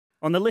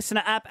On the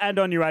Listener app and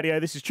on your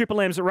radio, this is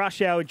Triple M's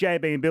Rush Hour with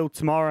JB and Bill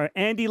tomorrow.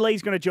 Andy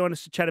Lee's going to join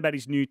us to chat about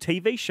his new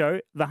TV show,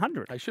 The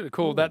 100. They should have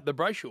called that the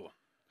brochure.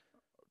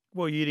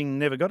 Well, you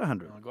never got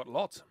 100. I got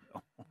lots.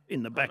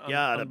 In the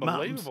backyard at Mum's.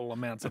 Unbelievable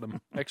amounts of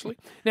them, actually.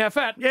 Now,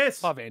 Fat,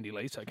 yes, love Andy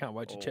Lee, so I can't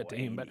wait to chat to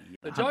him. But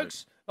the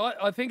jokes,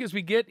 I think as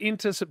we get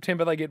into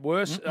September, they get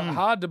worse.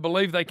 Hard to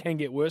believe they can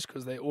get worse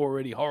because they're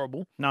already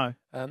horrible. No.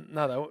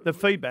 The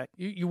feedback.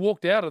 You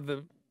walked out of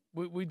the...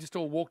 We just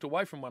all walked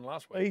away from one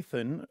last week.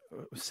 Ethan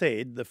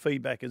said the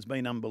feedback has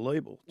been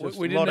unbelievable.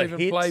 We didn't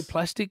even play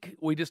plastic.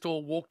 We just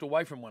all walked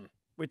away from one.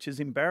 Which is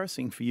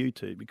embarrassing for you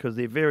two because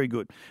they're very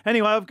good.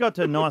 Anyway, I've got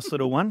a nice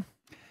little one.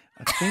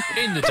 I think.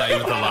 In the day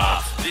with a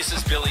laugh. This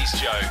is Billy's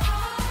joke.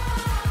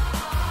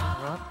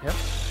 Right, yep.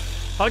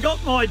 I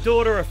got my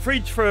daughter a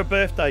fridge for her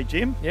birthday,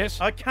 Jim.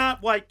 Yes. I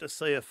can't wait to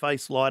see her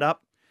face light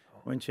up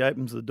when she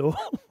opens the door.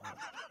 Come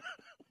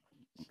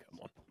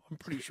on. I'm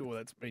pretty sure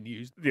that's been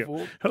used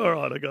before. All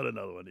right, I got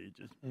another one here.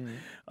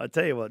 I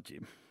tell you what,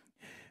 Jim.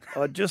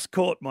 I just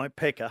caught my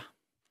pecker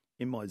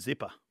in my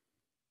zipper.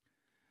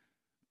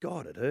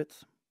 God, it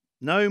hurts.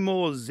 No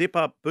more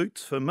zip-up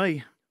boots for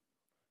me.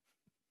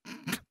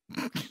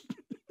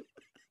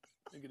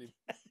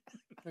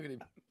 Look at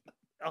him.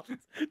 Oh,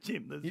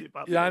 Jim, the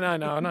zip-up. Yeah, I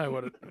know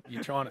what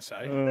you're trying to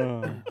say.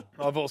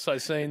 I've also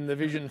seen the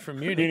Vision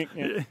from Munich.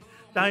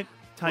 Don't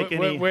take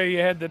any... Where you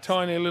had the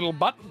tiny little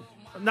button.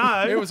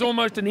 No. It was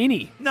almost an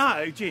innie.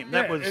 No, Jim,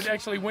 that was... It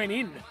actually went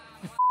in.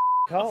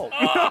 Cold.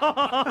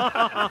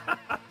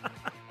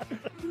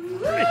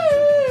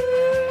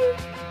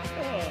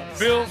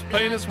 Bill's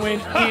penis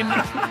went in.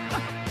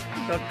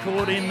 Got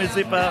caught in my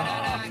zipper.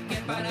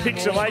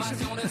 Pixelation.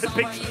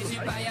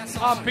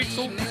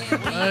 Pixel.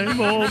 No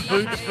more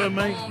boots for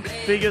me.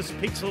 Biggest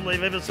pixel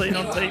they've ever seen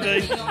on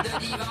TV.